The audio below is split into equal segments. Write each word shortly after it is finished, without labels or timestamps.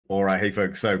All right, hey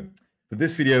folks. So for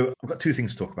this video, I've got two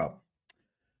things to talk about.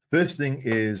 First thing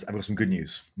is I've got some good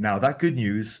news. Now that good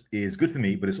news is good for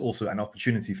me, but it's also an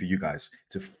opportunity for you guys.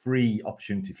 It's a free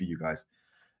opportunity for you guys.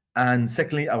 And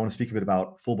secondly, I want to speak a bit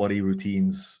about full body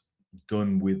routines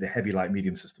done with the heavy, light,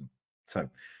 medium system. So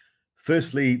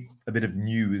firstly, a bit of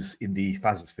news in the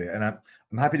Fazlifts, and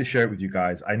I'm happy to share it with you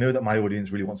guys. I know that my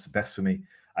audience really wants the best for me.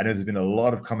 I know there's been a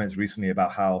lot of comments recently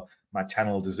about how my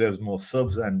channel deserves more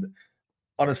subs, and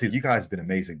honestly, you guys have been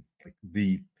amazing. Like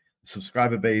the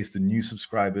subscriber base, the new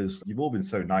subscribers, you've all been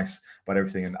so nice about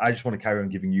everything. And I just want to carry on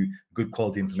giving you good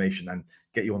quality information and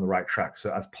get you on the right track.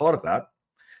 So as part of that,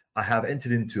 I have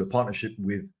entered into a partnership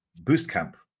with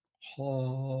Boostcamp.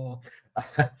 Oh.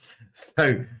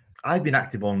 So I've been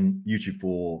active on YouTube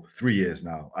for 3 years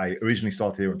now. I originally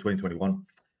started here in 2021.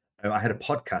 I had a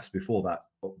podcast before that,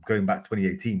 going back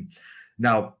 2018.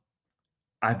 Now,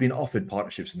 I've been offered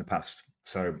partnerships in the past.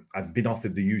 So I've been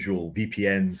offered the usual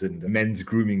VPNs and men's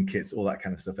grooming kits, all that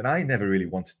kind of stuff. And I never really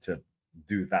wanted to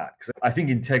do that because I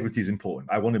think integrity is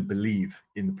important. I want to believe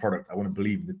in the product. I want to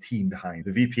believe in the team behind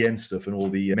the VPN stuff and all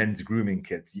the men's grooming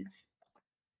kits.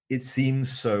 It seems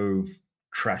so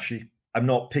trashy. I'm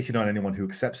not picking on anyone who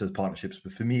accepts those partnerships,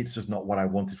 but for me, it's just not what I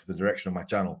wanted for the direction of my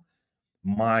channel.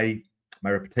 My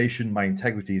reputation, my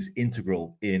integrity is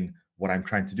integral in what I'm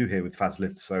trying to do here with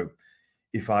Fazlifts. So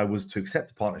if I was to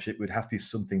accept a partnership, it would have to be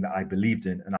something that I believed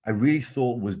in and I really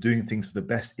thought was doing things for the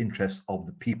best interests of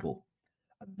the people.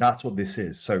 That's what this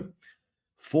is. So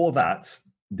for that,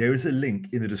 there is a link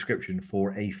in the description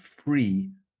for a free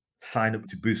sign up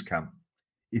to Boostcamp.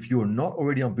 If you're not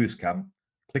already on Boostcamp,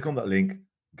 click on that link,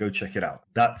 go check it out.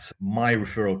 That's my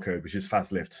referral code, which is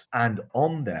Fazlifts. And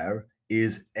on there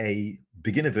is a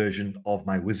beginner version of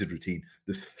my wizard routine,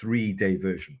 the 3-day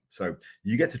version. So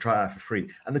you get to try it out for free.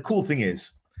 And the cool thing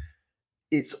is,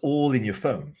 it's all in your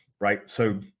phone, right?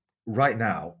 So right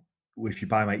now, if you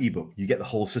buy my ebook, you get the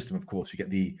whole system, of course. You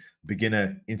get the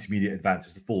beginner, intermediate, advanced,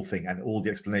 it's the full thing and all the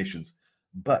explanations.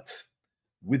 But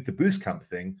with the Boostcamp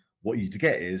thing, what you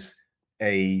get is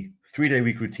a 3-day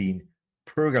week routine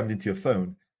programmed into your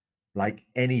phone like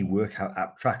any workout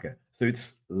app tracker. So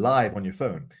it's live on your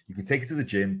phone. You can take it to the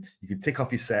gym, you can tick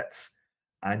off your sets,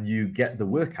 and you get the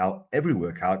workout, every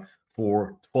workout,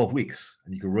 for 12 weeks.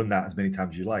 And you can run that as many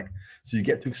times as you like. So you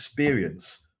get to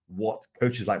experience what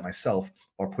coaches like myself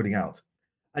are putting out.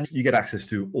 And you get access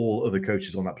to all other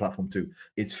coaches on that platform too.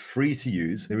 It's free to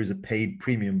use. There is a paid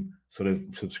premium sort of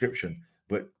subscription,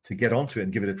 but to get onto it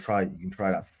and give it a try, you can try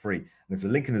it out for free. And there's a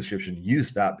link in the description. Use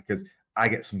that because I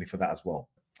get something for that as well.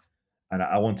 And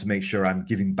I want to make sure I'm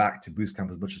giving back to Boostcamp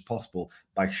as much as possible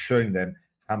by showing them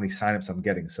how many signups I'm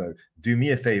getting. So do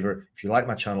me a favor. If you like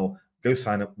my channel, go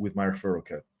sign up with my referral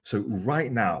code. So right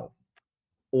now,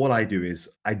 all I do is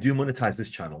I do monetize this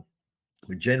channel.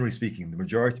 But generally speaking, the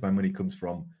majority of my money comes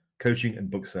from coaching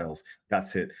and book sales.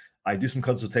 That's it. I do some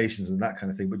consultations and that kind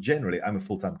of thing. But generally, I'm a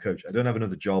full-time coach. I don't have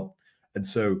another job. And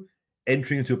so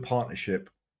entering into a partnership,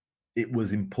 it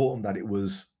was important that it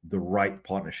was the right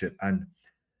partnership. And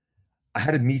I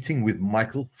had a meeting with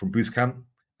Michael from Boostcamp,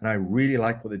 and I really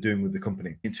like what they're doing with the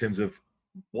company in terms of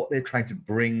what they're trying to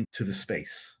bring to the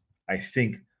space. I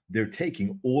think they're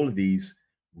taking all of these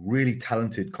really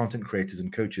talented content creators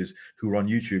and coaches who are on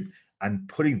YouTube and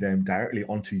putting them directly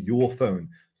onto your phone.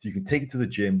 So you can take it to the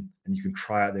gym and you can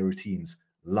try out their routines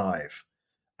live.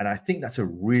 And I think that's a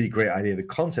really great idea. The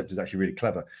concept is actually really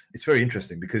clever. It's very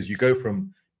interesting because you go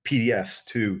from PDFs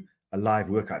to a live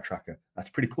workout tracker. That's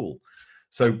pretty cool.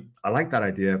 So I like that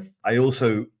idea. I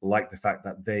also like the fact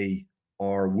that they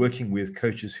are working with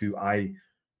coaches who I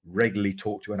regularly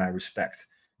talk to and I respect.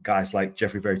 Guys like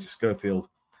Jeffrey Veritas Schofield,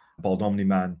 Bald Omni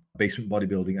Man, Basement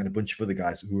Bodybuilding, and a bunch of other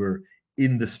guys who are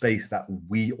in the space that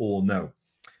we all know.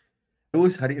 I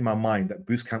always had it in my mind that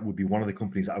Boostcamp would be one of the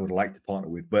companies I would like to partner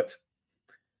with, but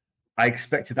I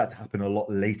expected that to happen a lot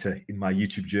later in my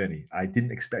YouTube journey. I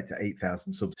didn't expect at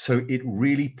 8,000 subs. So it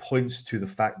really points to the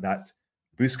fact that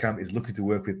Boostcamp is looking to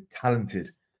work with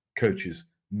talented coaches,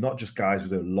 not just guys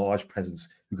with a large presence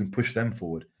who can push them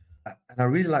forward. And I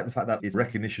really like the fact that it's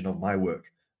recognition of my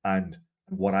work and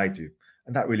what I do.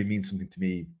 And that really means something to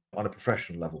me on a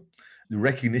professional level. The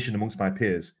recognition amongst my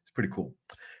peers is pretty cool.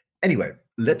 Anyway,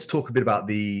 let's talk a bit about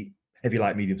the heavy,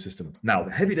 light, medium system. Now,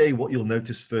 the heavy day, what you'll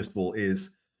notice first of all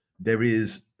is there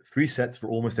is 3 sets for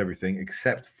almost everything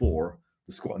except for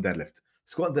the squat and deadlift.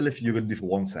 Squat and deadlift you're going to do for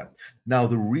 1 set. Now,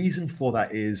 the reason for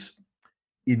that is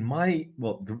the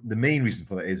main reason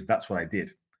for that is that's what I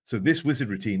did. So this wizard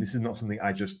routine, this is not something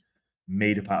I just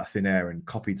made up out of thin air and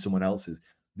copied someone else's.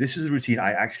 This is a routine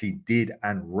I actually did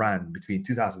and ran between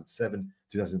 2007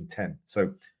 2010.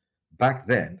 So back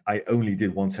then, I only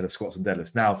did one set of squats and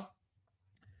deadlifts. Now,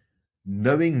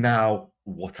 knowing now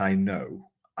what I know,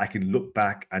 I can look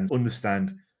back and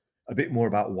understand a bit more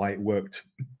about why it worked.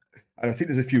 And I think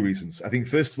there's a few reasons. I think,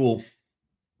 first of all,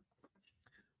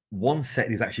 one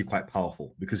set is actually quite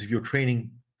powerful, because if you're training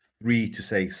 3 to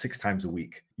say 6 times a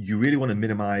week, you really want to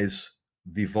minimize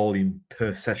the volume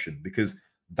per session, because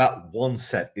that one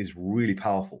set is really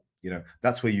powerful.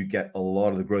 That's where you get a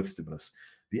lot of the growth stimulus.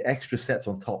 The extra sets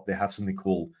on top, they have something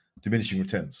called diminishing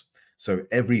returns. So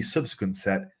every subsequent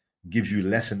set gives you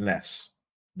less and less.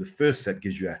 The first set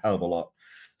gives you a hell of a lot.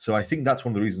 So I think that's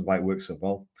one of the reasons why it works so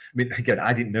well. I mean, again,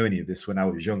 I didn't know any of this when I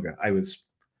was younger. I was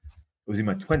in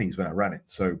my 20s when I ran it.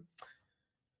 So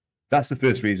that's the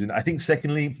first reason. I think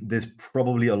secondly, there's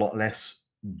probably a lot less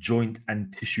joint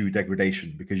and tissue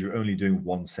degradation, because you're only doing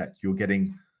one set. You're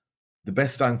getting the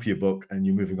best bang for your buck and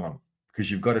you're moving on, because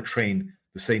you've got to train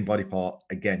the same body part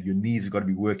again. Your knees have got to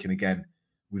be working again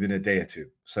within a day or two.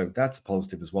 So that's a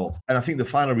positive as well. And I think the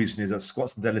final reason is that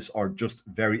squats and deadlifts are just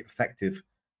very effective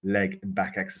leg and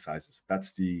back exercises.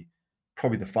 That's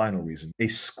probably the final reason. A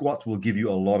squat will give you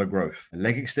a lot of growth. A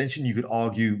leg extension, you could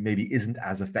argue, maybe isn't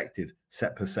as effective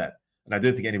set per set. And I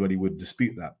don't think anybody would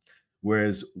dispute that.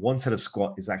 Whereas one set of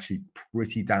squat is actually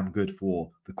pretty damn good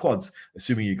for the quads,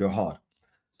 assuming you go hard.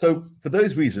 So for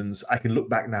those reasons, I can look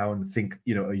back now and think,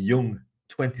 a young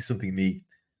 20-something me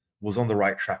was on the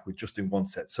right track with just doing one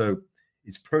set. So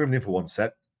it's programmed in for one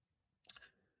set.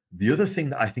 The other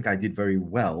thing that I think I did very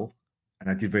well, and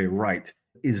I did very right,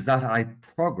 is that I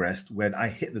progressed when I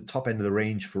hit the top end of the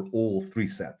range for all 3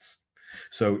 sets.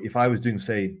 So if I was doing,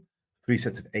 say, 3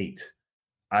 sets of 8,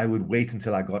 I would wait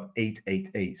until I got 8, 8,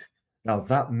 8. Now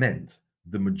that meant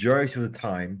the majority of the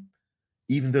time,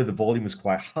 even though the volume was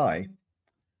quite high,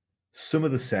 some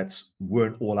of the sets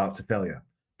weren't all out to failure.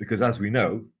 Because as we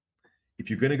know, if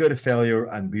you're going to go to failure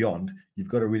and beyond, you've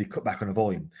got to really cut back on the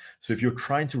volume. So if you're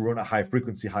trying to run a high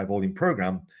frequency, high volume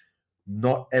program,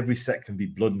 not every set can be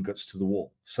blood and guts to the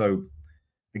wall. So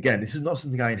again, this is not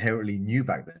something I inherently knew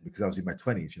back then, because I was in my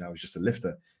 20s. I was just a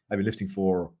lifter. I've been lifting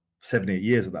for 7, 8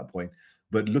 years at that point.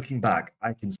 But looking back,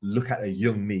 I can look at a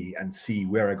young me and see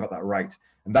where I got that right.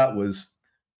 And that was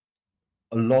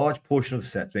a large portion of the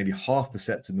sets, maybe half the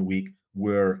sets in the week,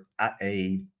 were at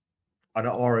an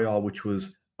RAR which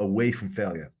was away from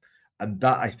failure. And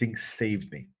that, I think, saved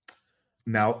me.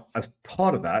 Now, as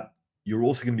part of that, you're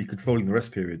also going to be controlling the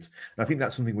rest periods. And I think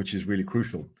that's something which is really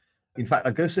crucial. In fact,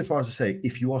 I'd go so far as to say,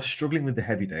 if you are struggling with the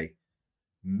heavy day,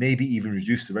 maybe even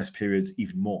reduce the rest periods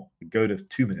even more. Go to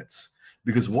 2 minutes.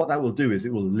 Because what that will do is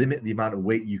it will limit the amount of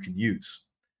weight you can use.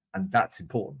 And that's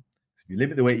important. So if you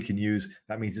limit the weight you can use,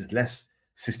 that means it's less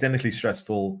systemically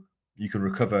stressful, you can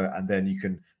recover, and then you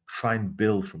can try and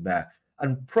build from there.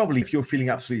 And probably if you're feeling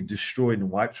absolutely destroyed and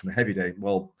wiped from a heavy day,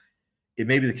 well, it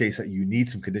may be the case that you need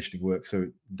some conditioning work. So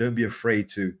don't be afraid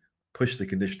to push the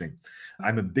conditioning.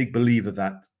 I'm a big believer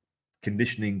that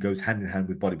conditioning goes hand in hand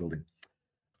with bodybuilding.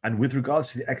 And with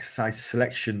regards to the exercise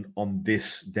selection on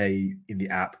this day in the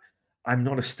app, I'm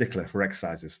not a stickler for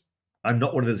exercises. I'm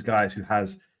not one of those guys who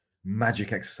has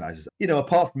magic exercises,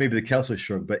 apart from maybe the Kelso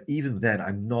shrug, but even then,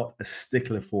 I'm not a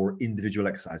stickler for individual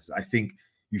exercises. I think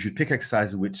you should pick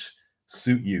exercises which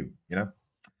suit you,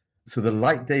 So the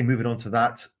light day, moving on to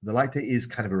that, the light day is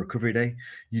kind of a recovery day.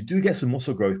 You do get some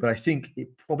muscle growth, but I think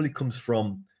it probably comes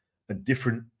from a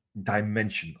different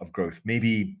dimension of growth,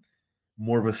 maybe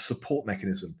more of a support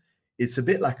mechanism. It's a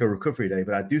bit like a recovery day,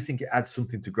 but I do think it adds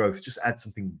something to growth, just adds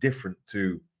something different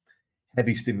to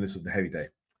heavy stimulus of the heavy day.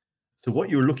 So what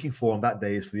you're looking for on that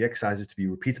day is for the exercises to be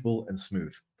repeatable and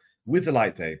smooth. With the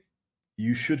light day,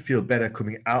 you should feel better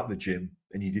coming out of the gym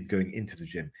than you did going into the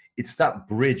gym. It's that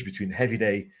bridge between the heavy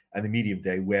day and the medium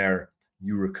day where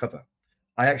you recover.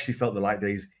 I actually felt the light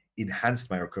days enhanced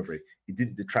my recovery. It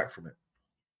didn't detract from it.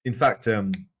 In fact,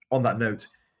 on that note,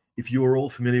 if you are all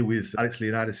familiar with Alex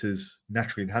Leonidas's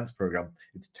Naturally Enhanced program,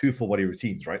 it's 2 full body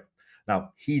routines, right?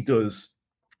 Now, he does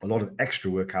a lot of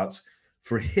extra workouts.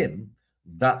 For him,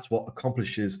 that's what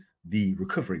accomplishes the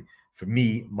recovery. For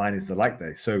me, mine is the light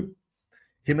day. So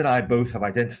him and I both have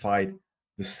identified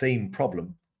the same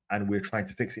problem, and we're trying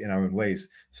to fix it in our own ways.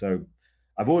 So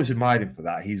I've always admired him for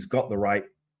that. He's got the right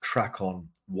track on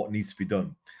what needs to be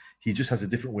done. He just has a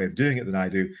different way of doing it than I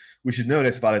do, which is no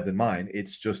less valid than mine.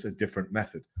 It's just a different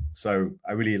method. So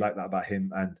I really like that about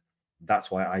him, and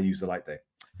that's why I use the light day.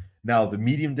 Now, the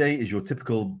medium day is your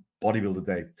typical bodybuilder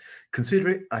day. Consider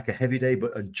it like a heavy day,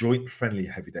 but a joint-friendly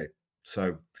heavy day.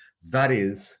 So that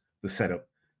is the setup.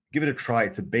 Give it a try.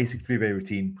 It's a basic 3-day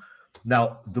routine.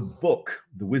 Now, the book,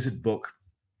 the Wizard book,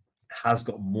 has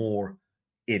got more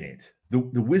in it.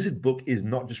 The Wizard book is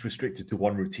not just restricted to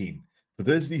one routine. For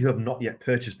those of you who have not yet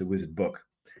purchased the Wizard book,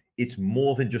 it's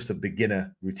more than just a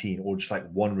beginner routine or just like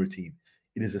one routine.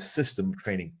 It is a system of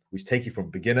training which take you from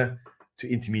beginner to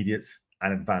intermediates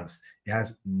and advanced. It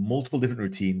has multiple different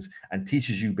routines and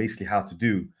teaches you basically how to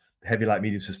do the heavy, light,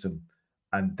 medium system.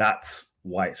 And that's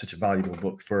why it's such a valuable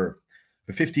book. For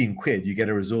 15 quid, you get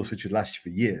a resource which would last you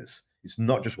for years. It's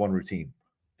not just one routine.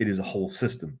 It is a whole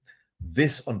system.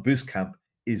 This on Bootcamp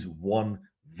is one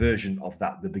version of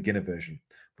that, the beginner version,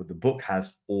 but the book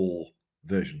has all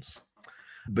versions.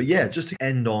 But yeah, just to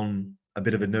end on a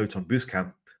bit of a note on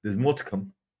Bootcamp, there's more to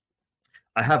come.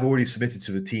 I have already submitted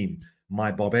to the team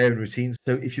my Barbarian routines.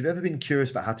 So if you've ever been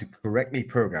curious about how to correctly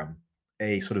program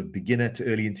a sort of beginner to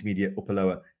early intermediate, upper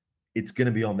lower, it's going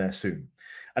to be on there soon.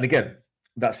 And again,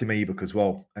 that's in my ebook as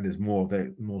well, and there's more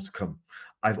to come.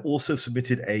 I've also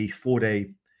submitted a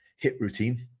 4-day HIIT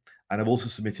routine, and I've also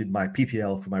submitted my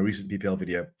PPL for my recent PPL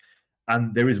video,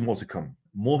 and there is more to come.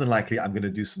 More than likely, I'm going to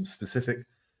do some specific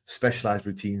specialized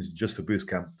routines just for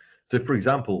Bootcamp. So for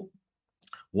example,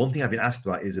 one thing I've been asked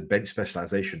about is a bench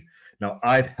specialization. Now,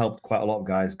 I've helped quite a lot of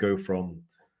guys go from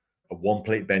a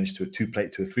 1-plate bench to a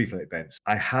 2-plate to a 3-plate bench.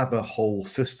 I have a whole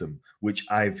system which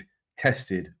I've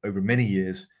tested over many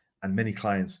years and many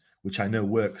clients, which I know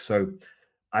works. So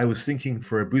I was thinking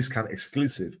for a Bootcamp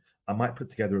exclusive, I might put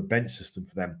together a bench system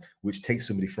for them, which takes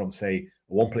somebody from, say,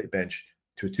 a 1-plate bench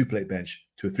to a 2-plate bench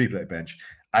to a 3-plate bench.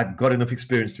 I've got enough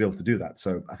experience to be able to do that.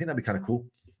 So I think that'd be kind of cool.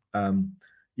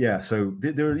 Yeah, so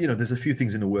there, there's a few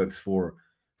things in the works for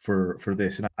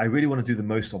this, and I really want to do the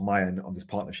most on my end on this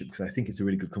partnership because I think it's a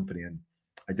really good company, and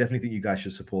I definitely think you guys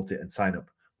should support it and sign up.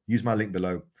 Use my link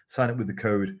below. Sign up with the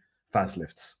code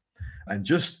Fazlifts. And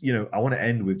just, I want to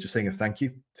end with just saying a thank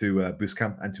you to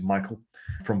Bootcamp and to Michael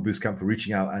from Bootcamp for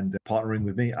reaching out and partnering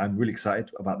with me. I'm really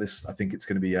excited about this. I think it's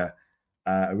going to be a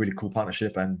really cool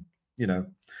partnership. And,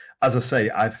 as I say,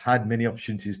 I've had many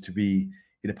opportunities to be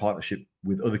in a partnership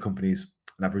with other companies,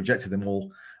 and I've rejected them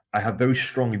all. I have very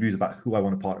strong views about who I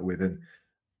want to partner with, and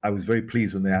I was very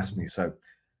pleased when they asked me. So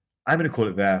I'm going to call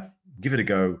it there. Give it a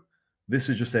go. This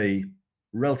was just a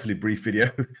relatively brief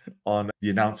video on the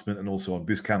announcement and also on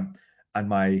Bootcamp and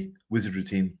my wizard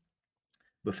routine.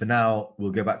 But for now,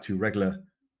 we'll go back to regular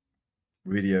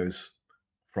videos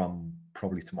from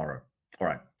probably tomorrow. All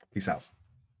right. Peace out.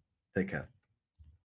 Take care.